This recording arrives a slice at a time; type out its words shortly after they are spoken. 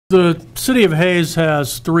The City of Hays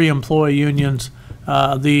has 3 employee unions.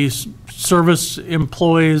 The Service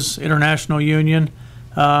Employees International Union,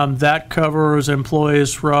 that covers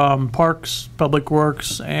employees from Parks, Public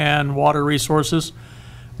Works, and Water Resources.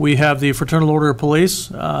 We have the Fraternal Order of Police,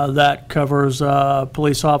 that covers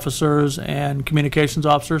police officers and communications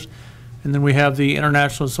officers. And then we have the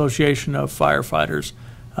International Association of Firefighters,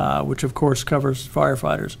 which of course covers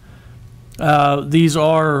firefighters. These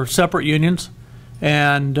are separate unions.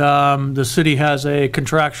 And the city has a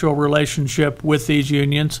contractual relationship with these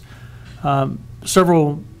unions.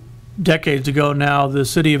 Several decades ago now, the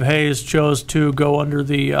City of Hays chose to go under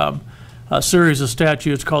the series of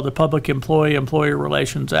statutes called the Public Employee-Employer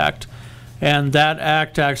Relations Act. And that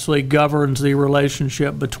act actually governs the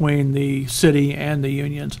relationship between the city and the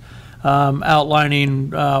unions,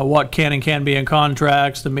 outlining what can and can't be in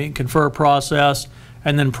contracts, the meet and confer process,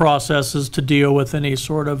 and then processes to deal with any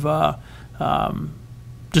sort of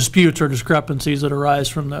disputes or discrepancies that arise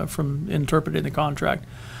from interpreting the contract.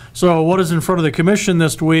 So what is in front of the commission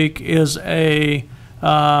this week is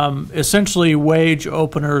essentially wage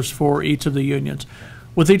openers for each of the unions.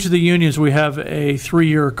 With each of the unions, we have a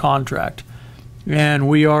 3-year contract, and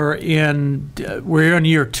we're in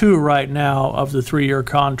year 2 right now of the 3-year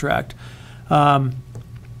contract.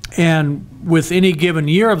 And with any given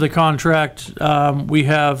year of the contract, we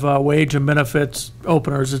have wage and benefits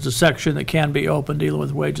openers. It's a section that can be open dealing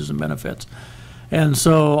with wages and benefits. And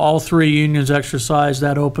so all 3 unions exercised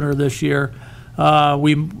that opener this year.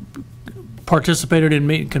 We participated in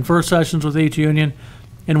meet and confer sessions with each union,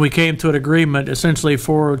 and we came to an agreement essentially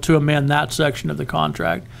to amend that section of the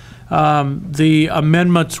contract. The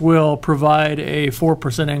amendments will provide a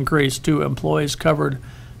 4% increase to employees covered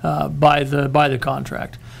by the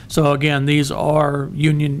contract. So again, these are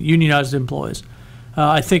unionized employees.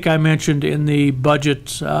 I think I mentioned in the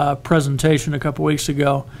budget presentation a couple weeks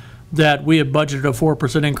ago that we have budgeted a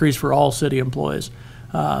 4% increase for all city employees.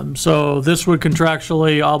 So this would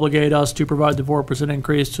contractually obligate us to provide the 4%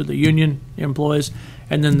 increase to the union employees,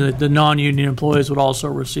 and then the non-union employees would also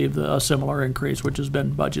receive a similar increase, which has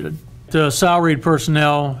been budgeted. The salaried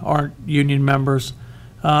personnel aren't union members.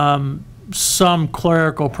 Some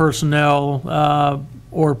clerical personnel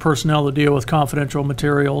or personnel that deal with confidential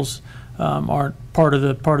materials aren't part of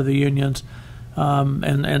the unions,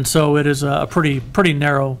 and so it is a pretty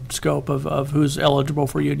narrow scope of who's eligible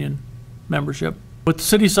for union membership. With the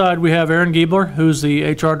city side, we have Aaron Giebler, who's the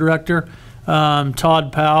HR director.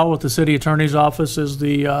 Todd Powell with the city attorney's office is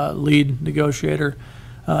the lead negotiator.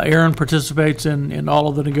 Aaron participates in all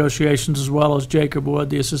of the negotiations, as well as Jacob Wood,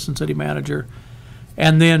 the assistant city manager.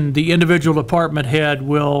 And then the individual department head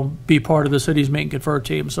will be part of the city's meet and confer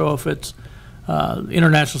team. So if it's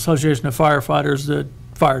International Association of Firefighters, the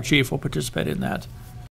fire chief will participate in that.